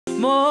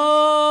more.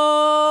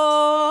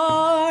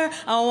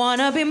 I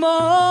wanna be more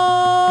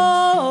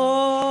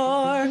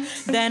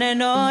than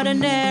an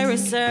ordinary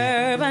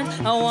servant.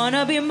 I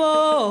wanna be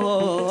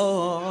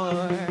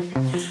more.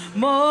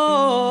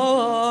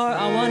 More.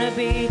 I wanna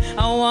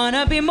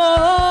be more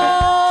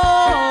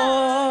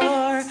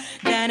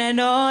than an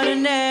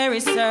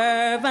ordinary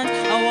servant.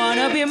 I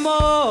wanna be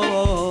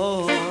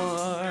more.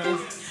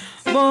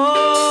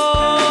 More.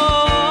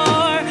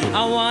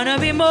 I wanna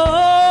be more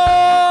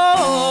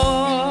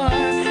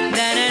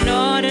than an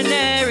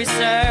ordinary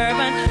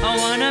servant. I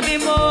wanna be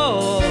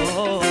more.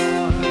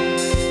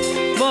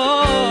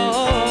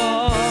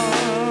 More.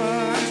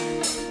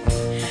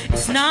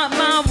 It's not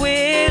my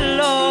will,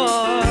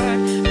 Lord,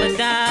 but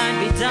thine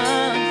be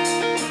done.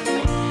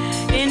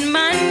 In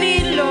my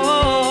need,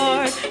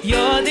 Lord,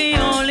 you're the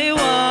only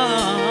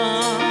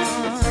one.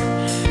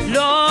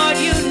 Lord,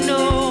 you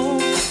know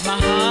my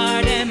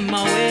heart and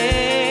my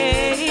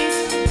ways.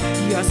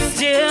 You're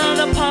still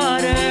the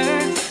potter,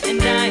 and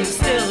I am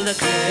still the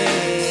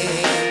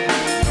clay.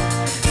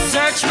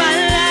 Search my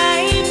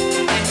life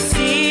and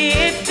see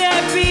if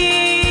there be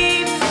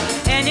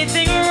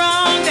anything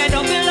wrong that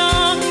don't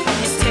belong.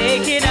 Please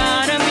take it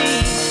out of me.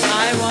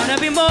 I wanna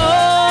be more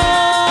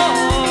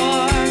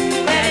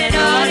than an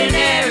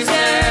ordinary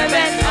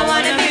servant. I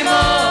wanna be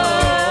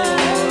more.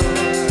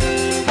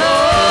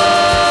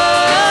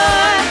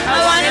 More. I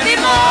wanna be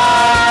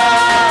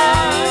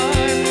more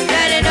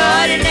than an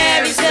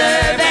ordinary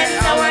servant.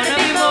 I wanna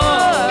be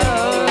more.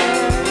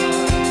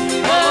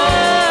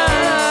 More.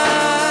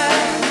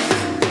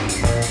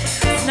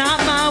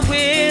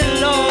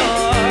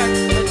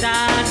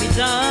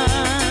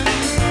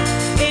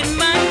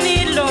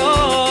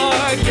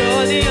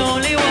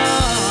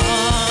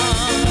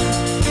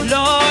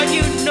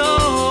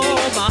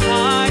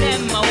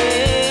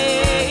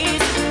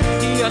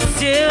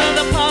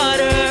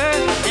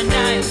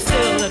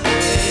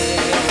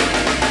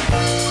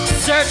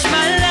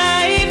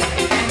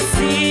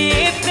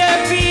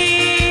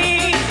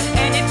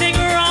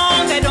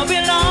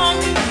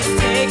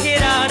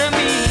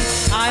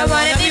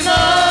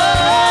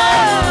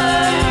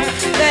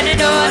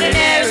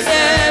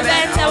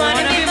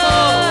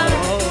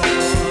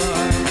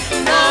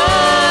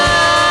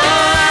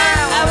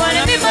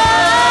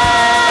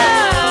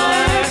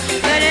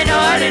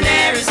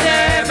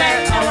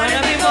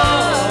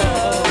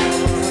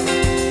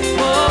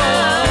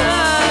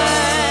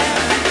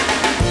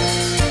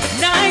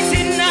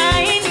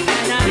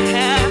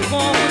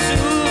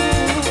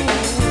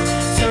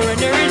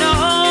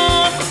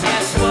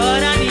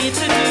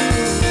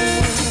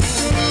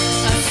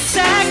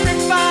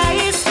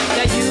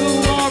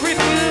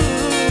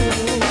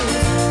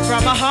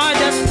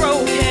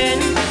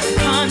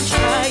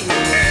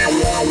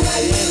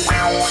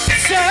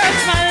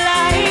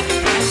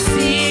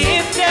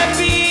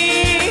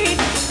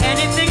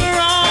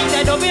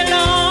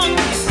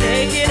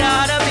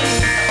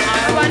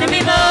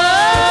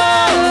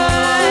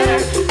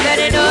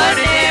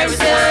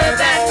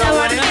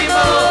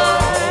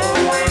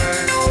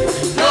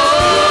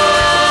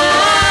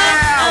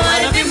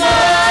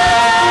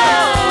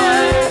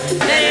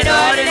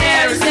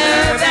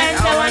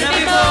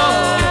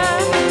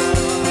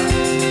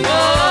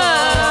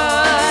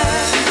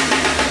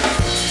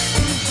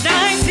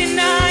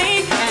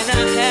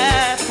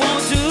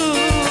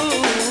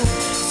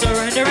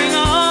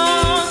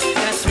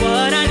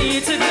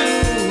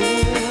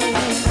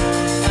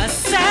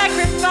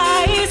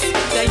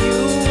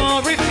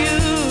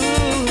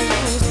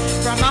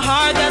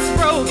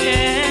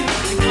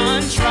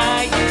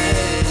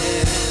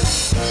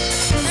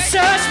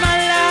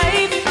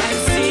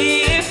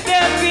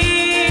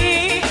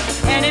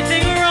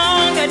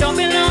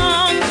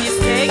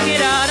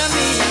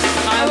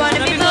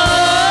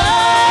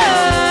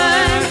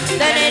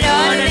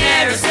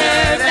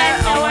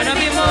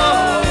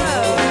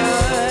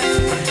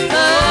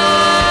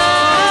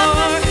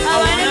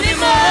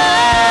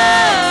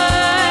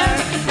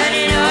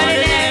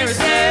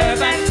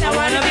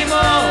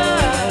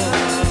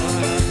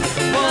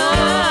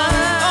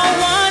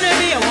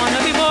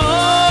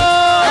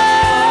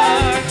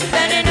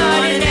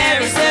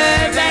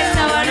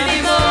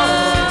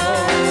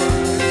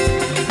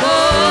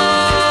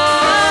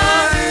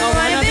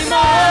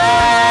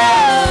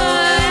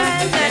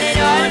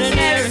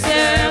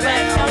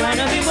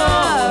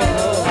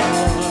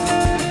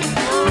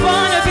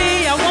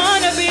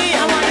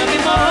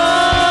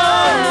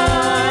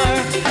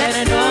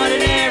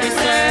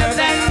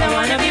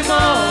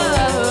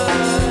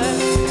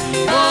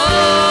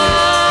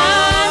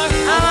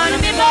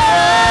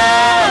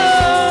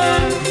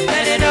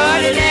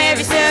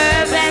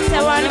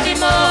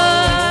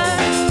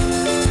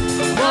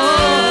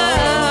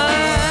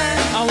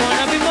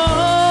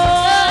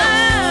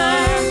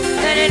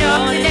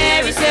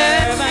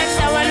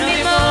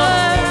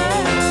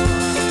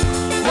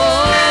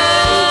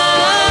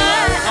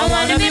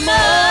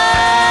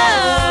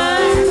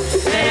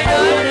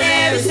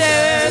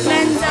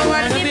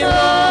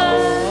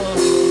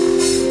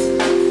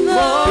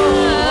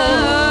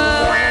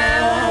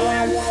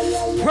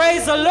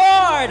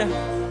 Lord.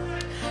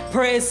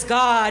 Praise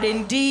God.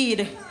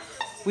 Indeed,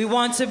 we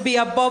want to be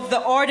above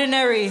the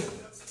ordinary.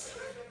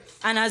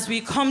 And as we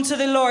come to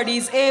the Lord,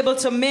 He's able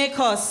to make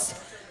us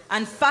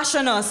and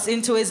fashion us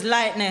into His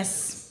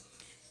likeness,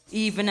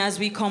 even as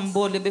we come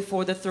boldly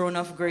before the throne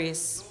of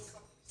grace.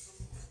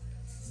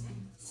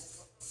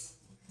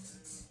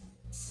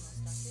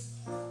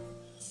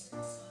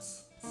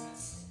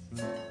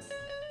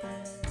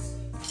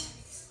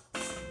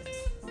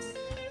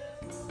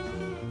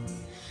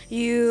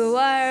 You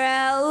are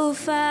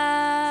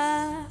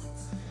Alpha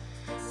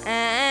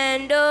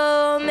and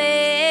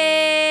Omega.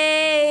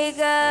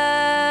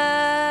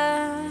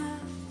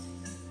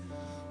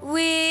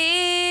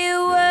 We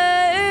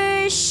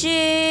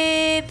worship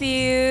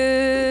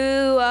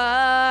you,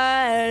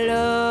 our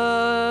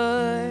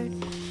Lord.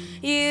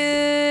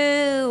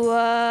 You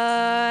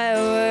are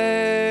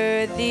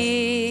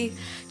worthy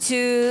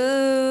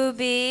to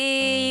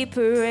be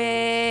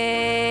praised.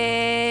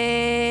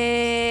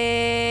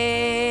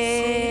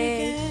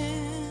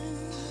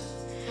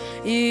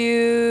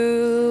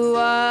 You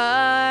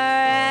are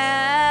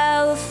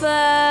Alpha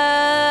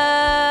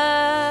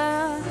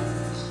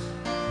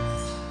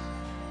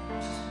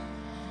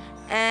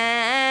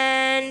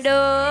and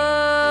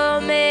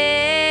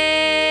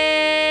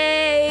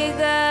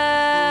Omega.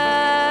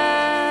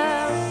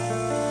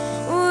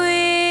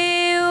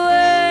 We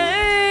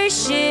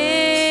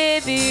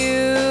worship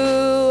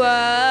you,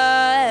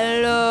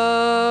 our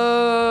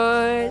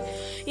Lord.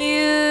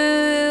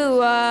 You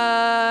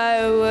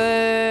are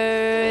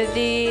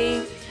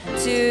worthy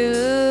to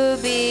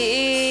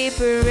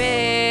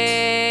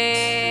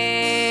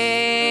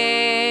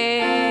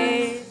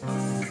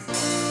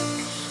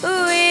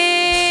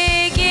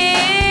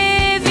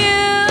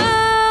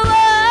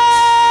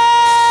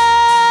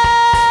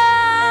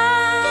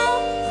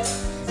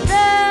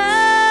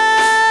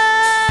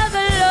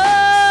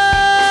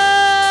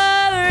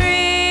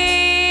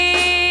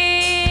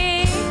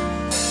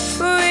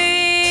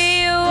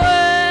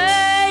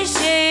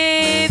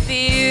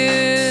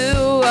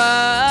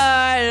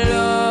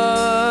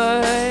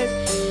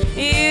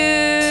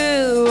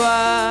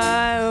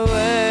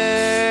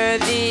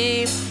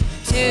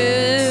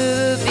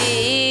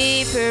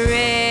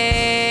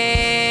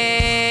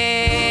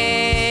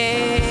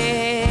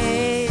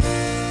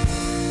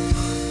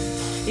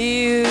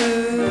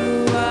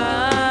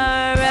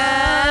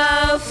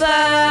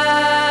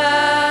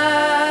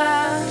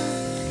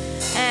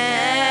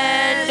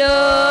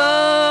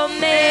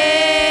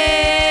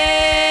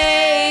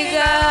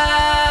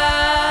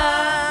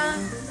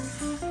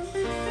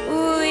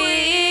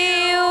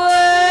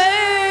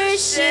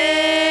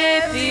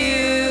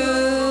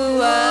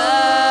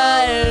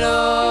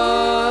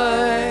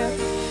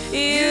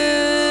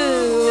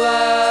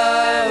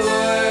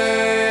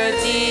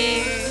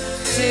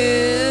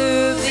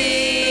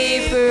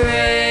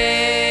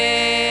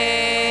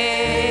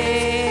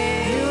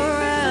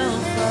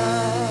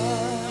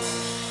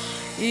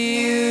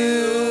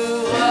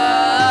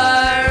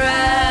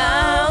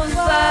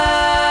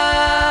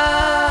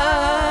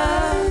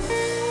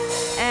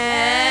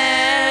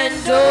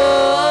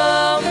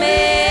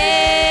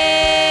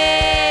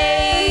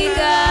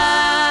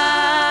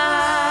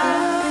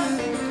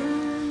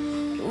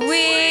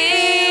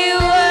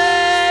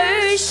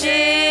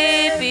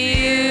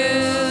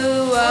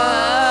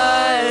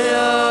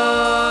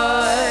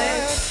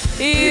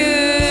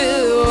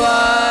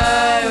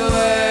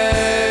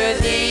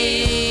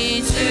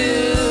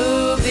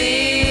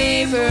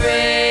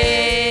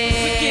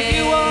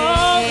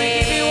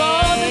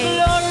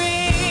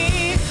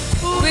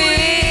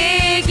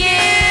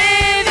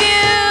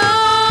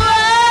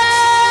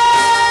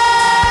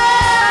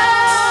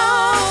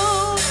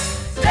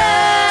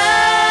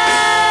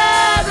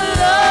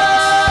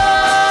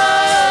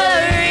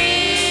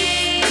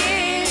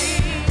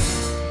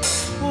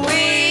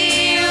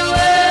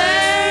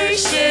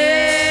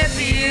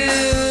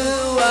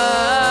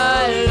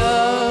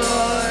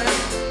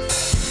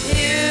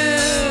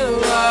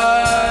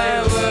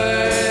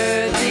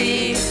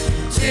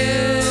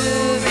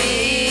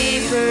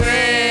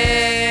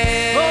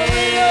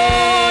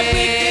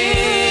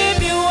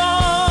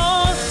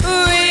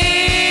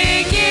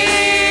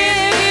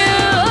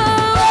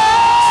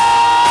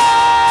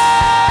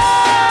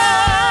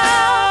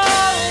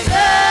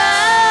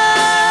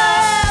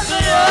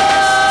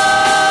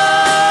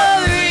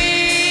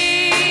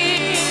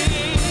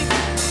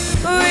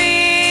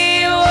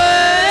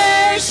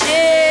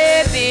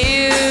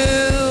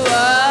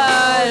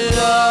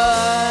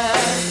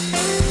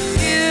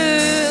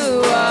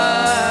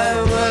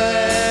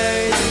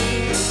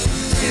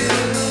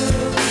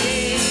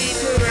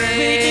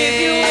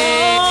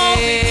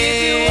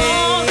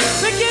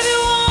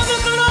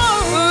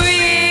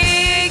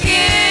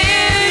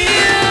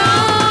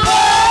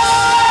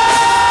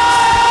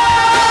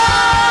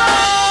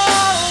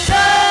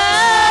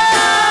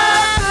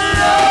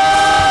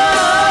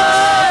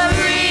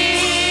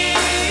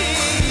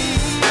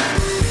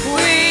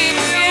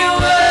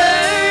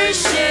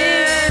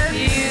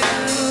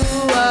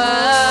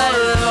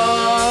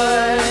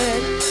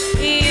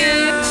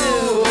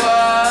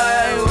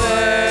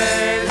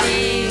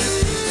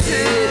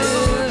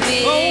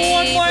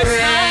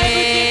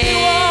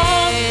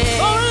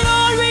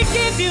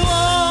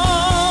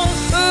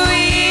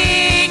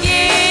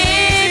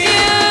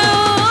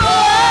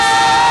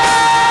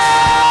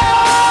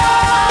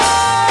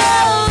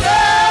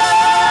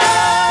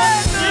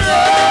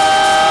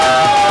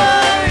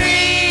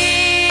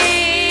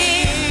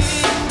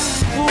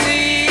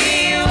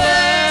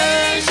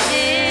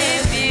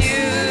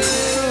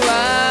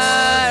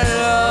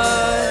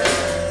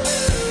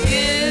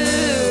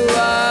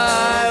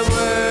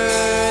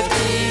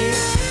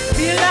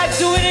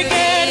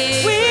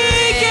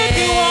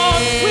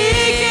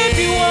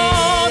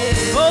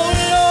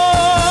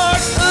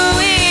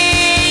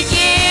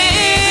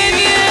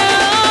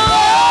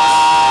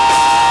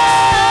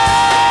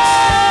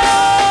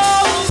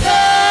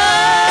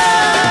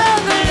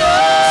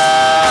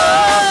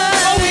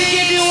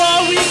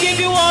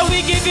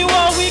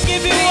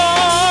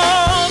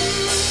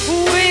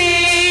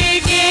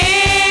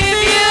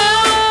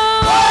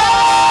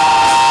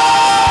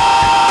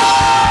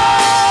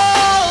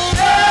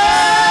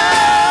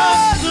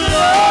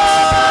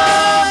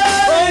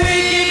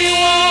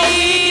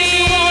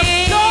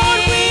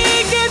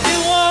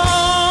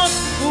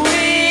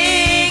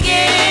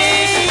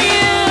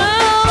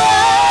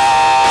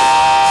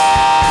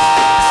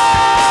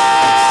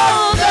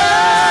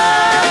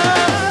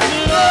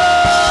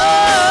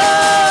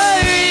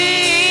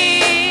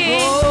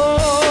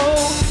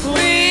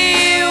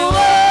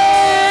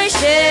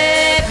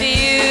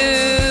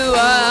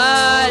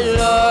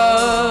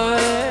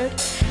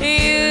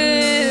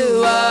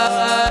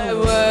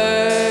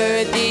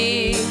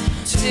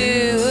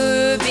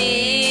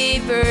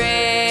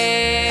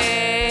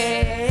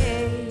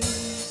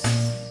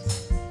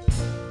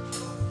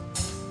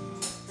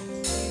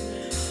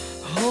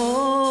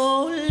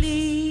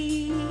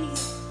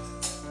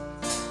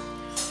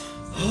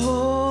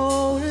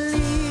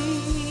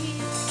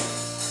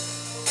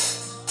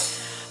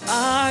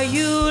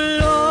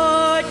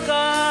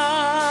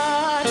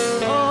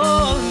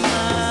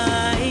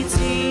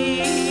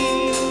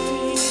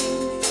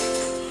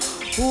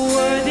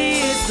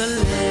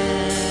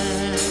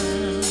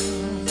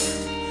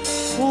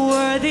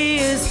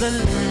the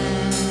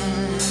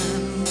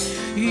Lamb.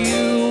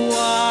 You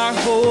are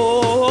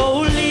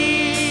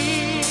holy,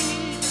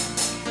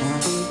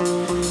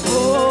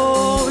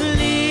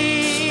 holy.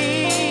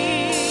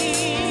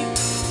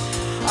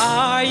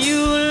 Are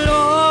you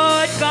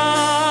Lord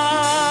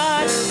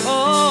God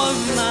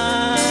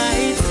Almighty?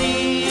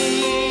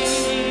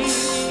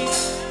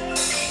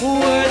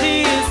 Worthy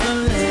is the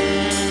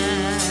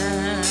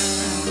Lamb.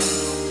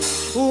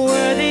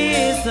 Worthy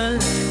is the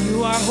Lamb. You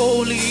are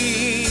holy.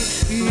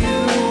 You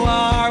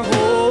are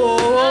holy.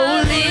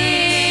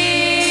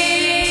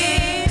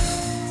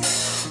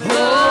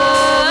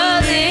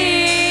 Holy.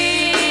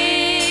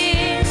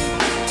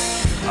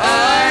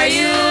 Are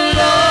you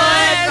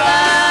Lord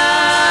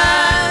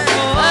God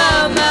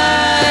Almighty?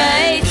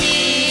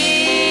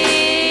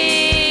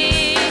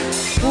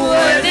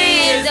 Worthy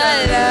is the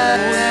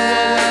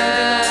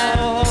Lamb.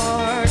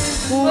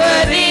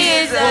 Worthy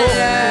is the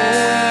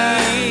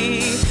Lamb.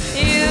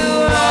 You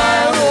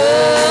are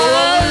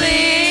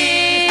holy.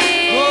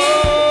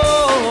 Holy.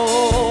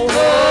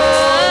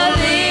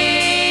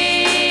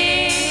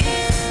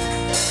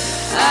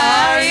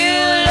 Are you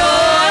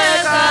Lord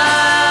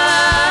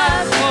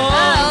God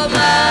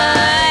Almighty?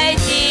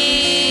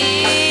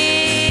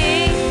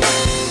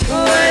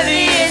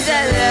 Worthy is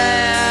the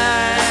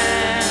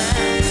Lamb.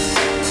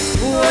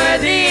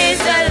 Worthy is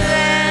the Lamb.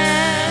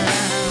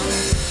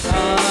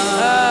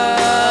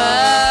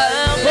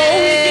 We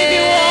give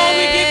you all,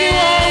 we give you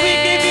all, we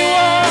give you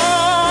all.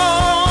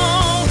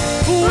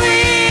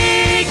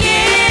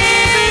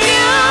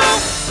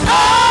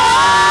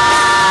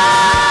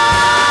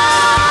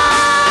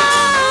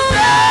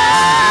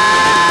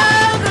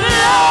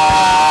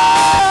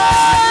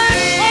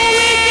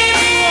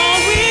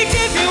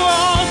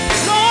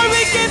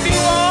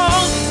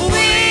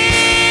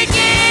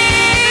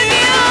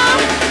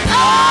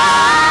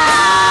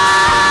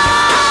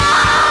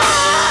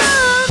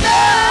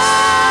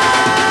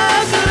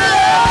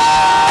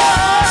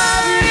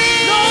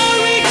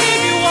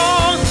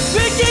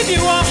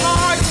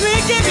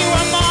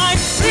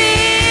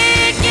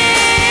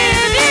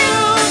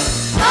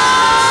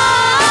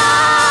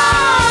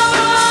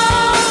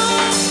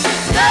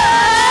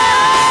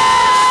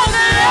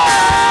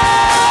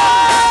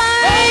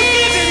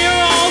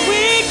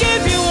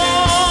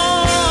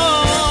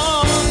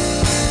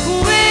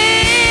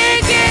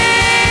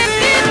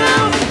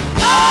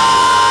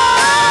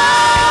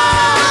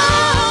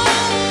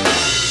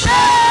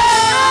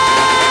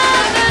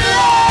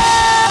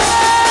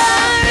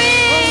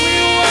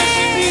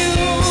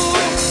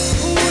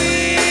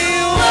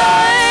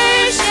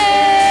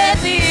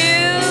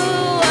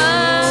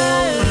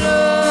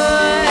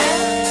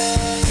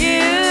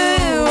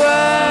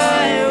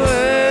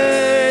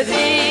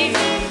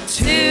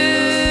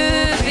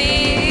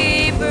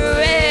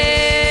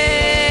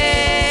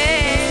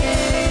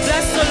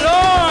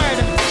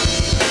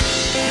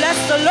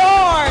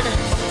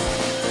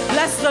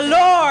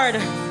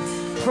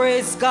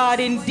 Praise God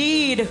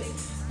indeed.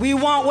 We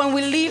want when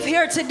we leave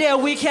here today,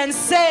 we can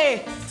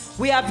say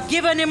we have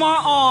given him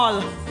our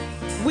all.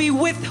 We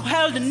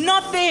withheld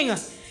nothing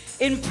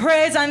in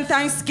praise and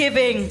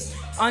thanksgiving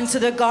unto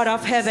the God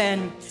of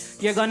heaven.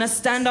 You're going to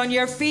stand on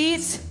your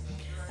feet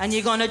and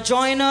you're going to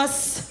join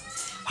us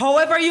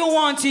however you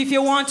want to. If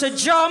you want to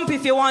jump,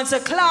 if you want to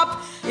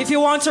clap, if you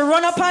want to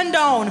run up and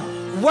down,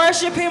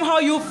 worship him how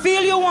you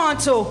feel you want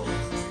to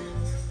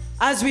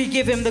as we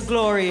give him the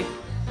glory.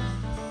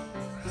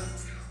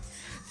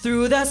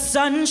 Through the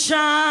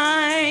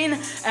sunshine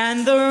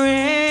and the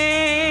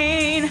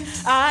rain,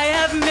 I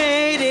have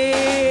made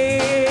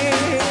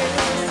it.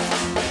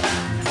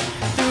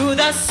 Through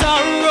the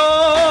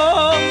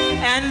sorrow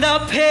and the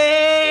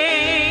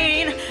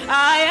pain,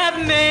 I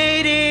have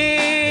made it.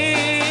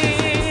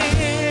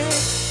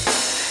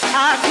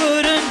 I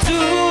couldn't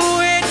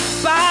do it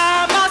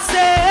by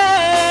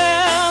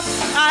myself.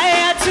 I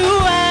had to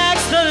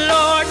ask the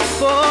Lord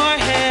for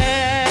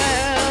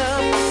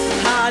help.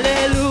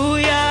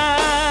 Hallelujah.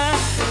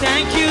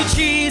 Thank you,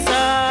 Jesus.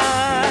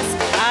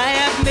 I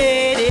have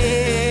made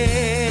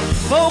it.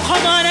 Oh,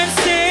 come on and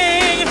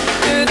sing.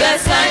 Through the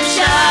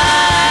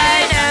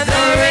sunshine and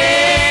the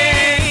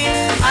rain,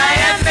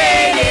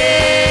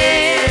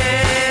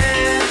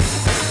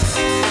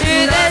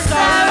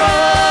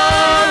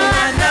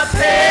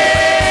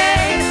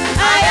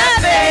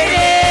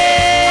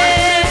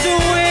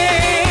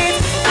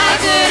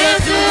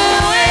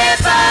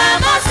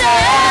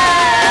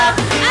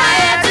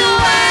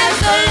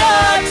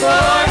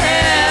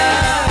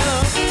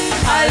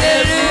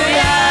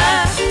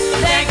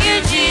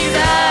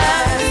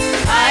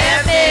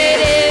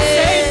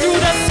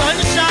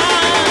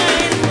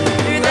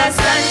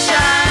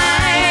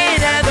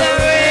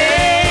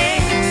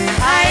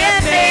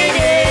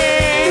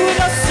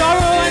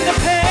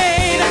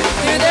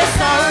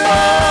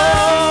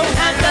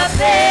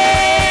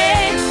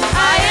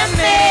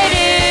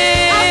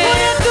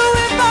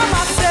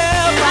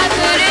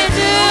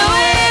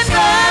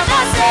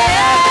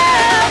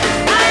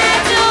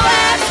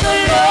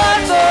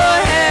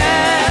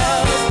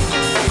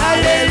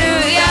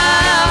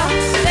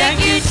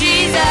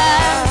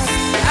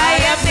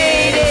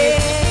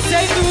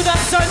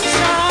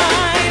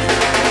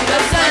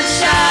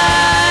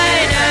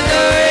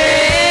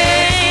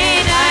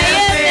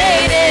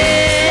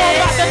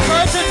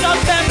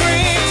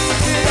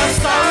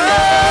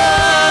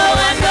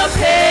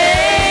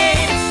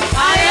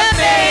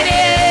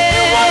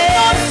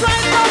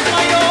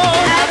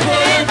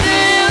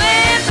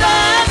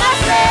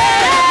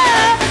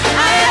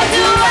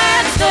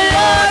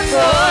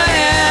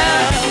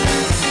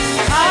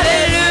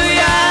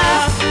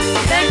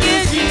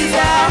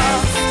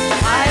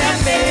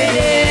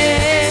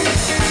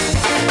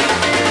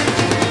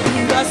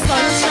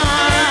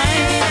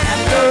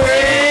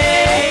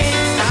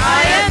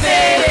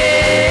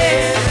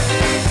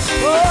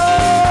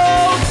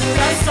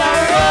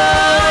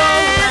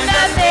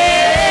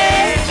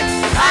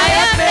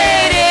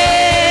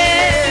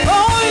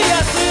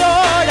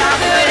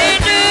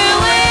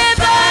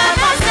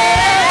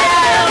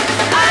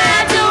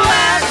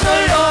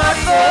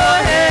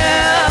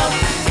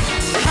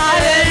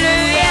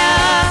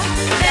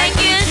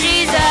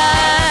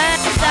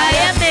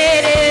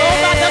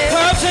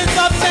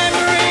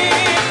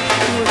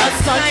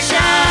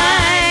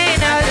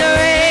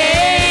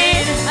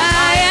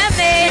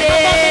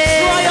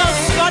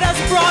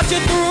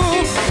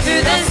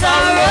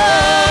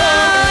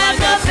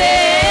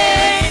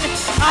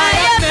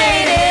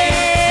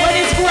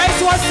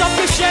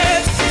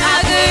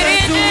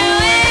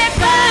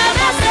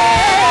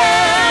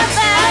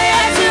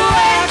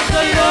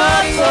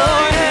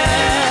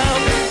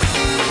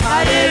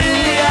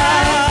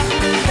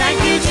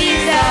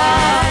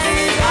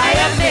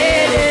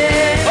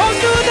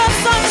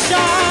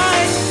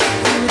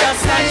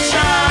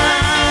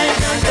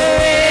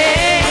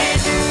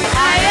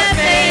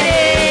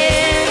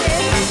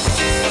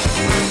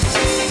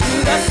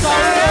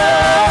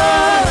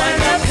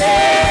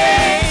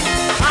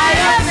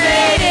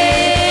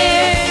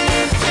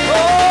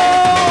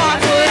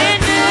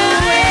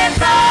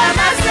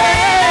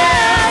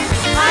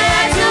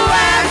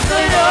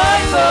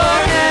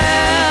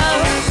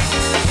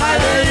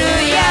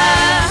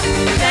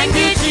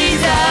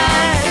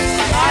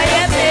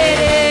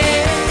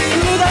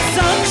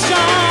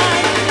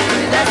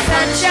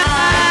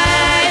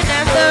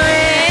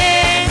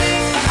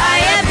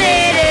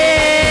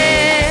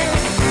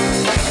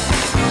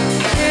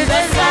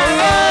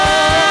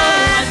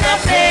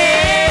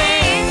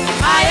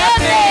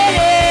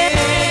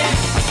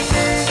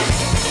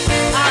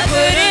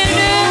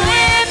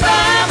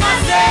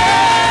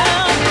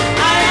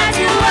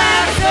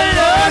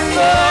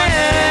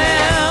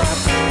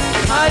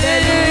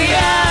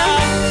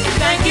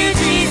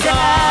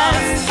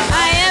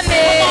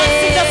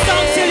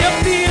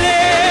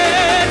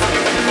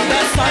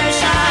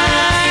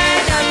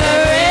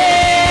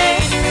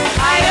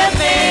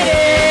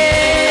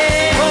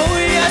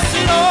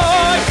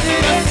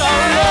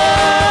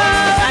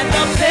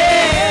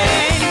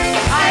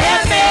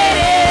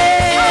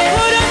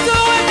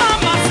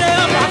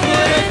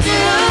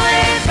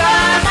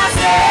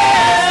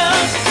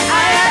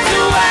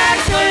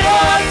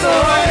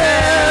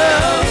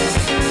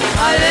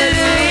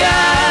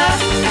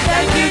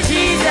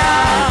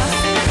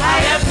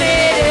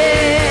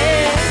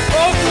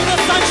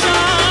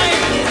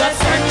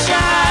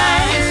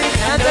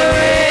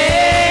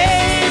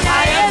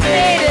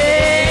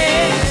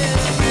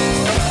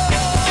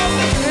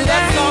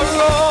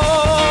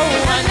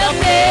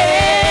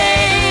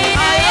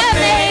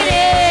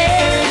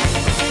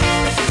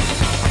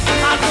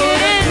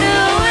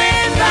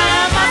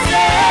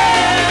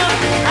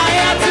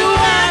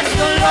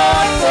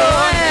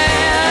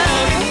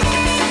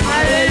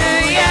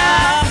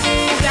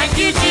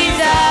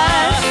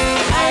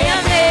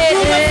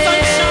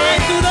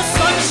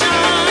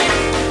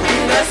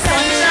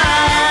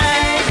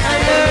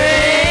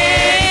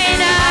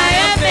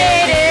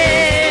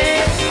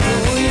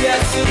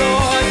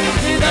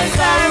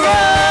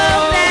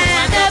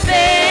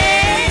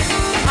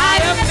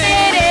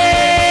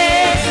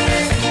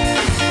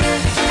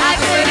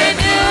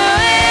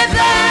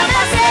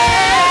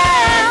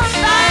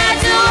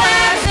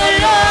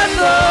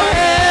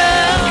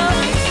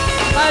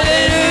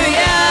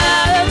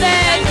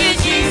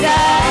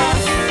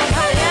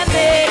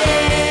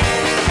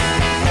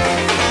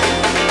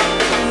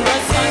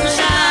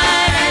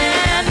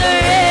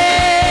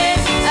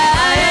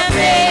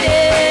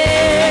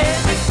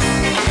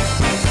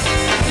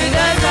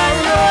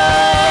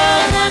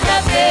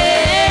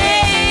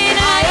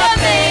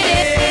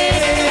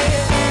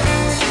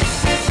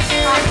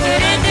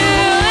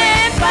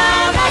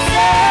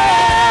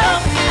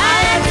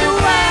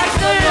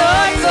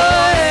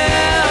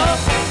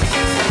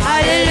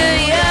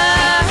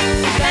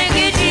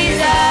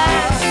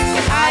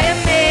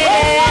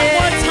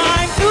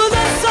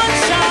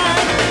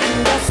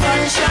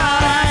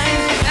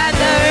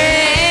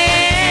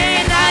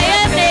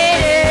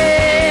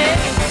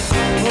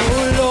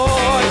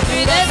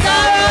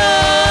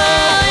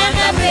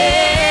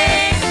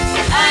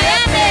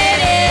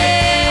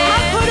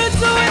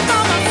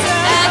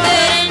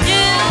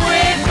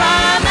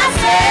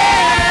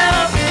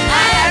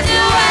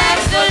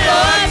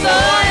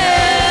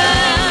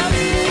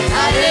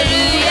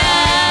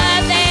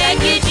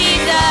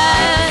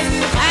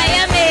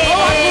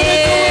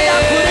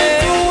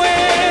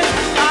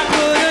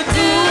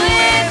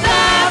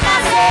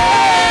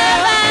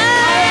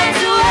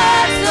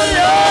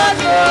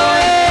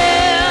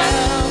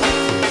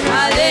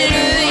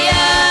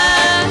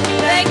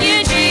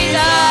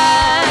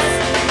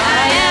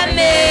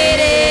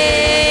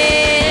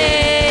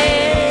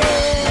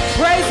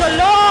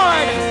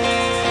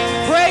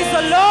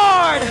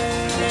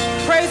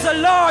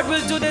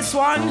 this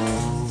one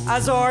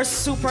as our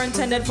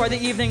superintendent for the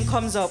evening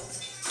comes up.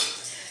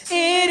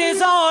 It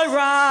is all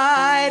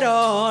right,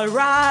 all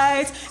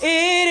right.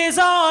 It is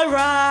all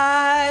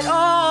right,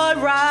 all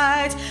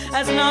right.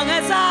 As long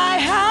as I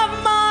have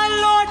my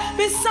Lord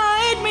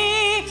beside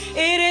me,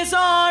 it is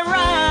all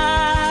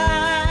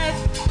right.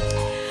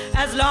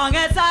 As long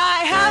as I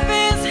have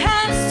his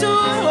hands to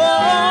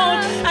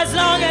hold, as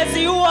long as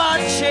he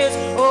watches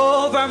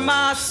over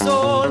my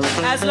soul,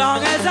 as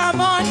long as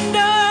I'm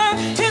under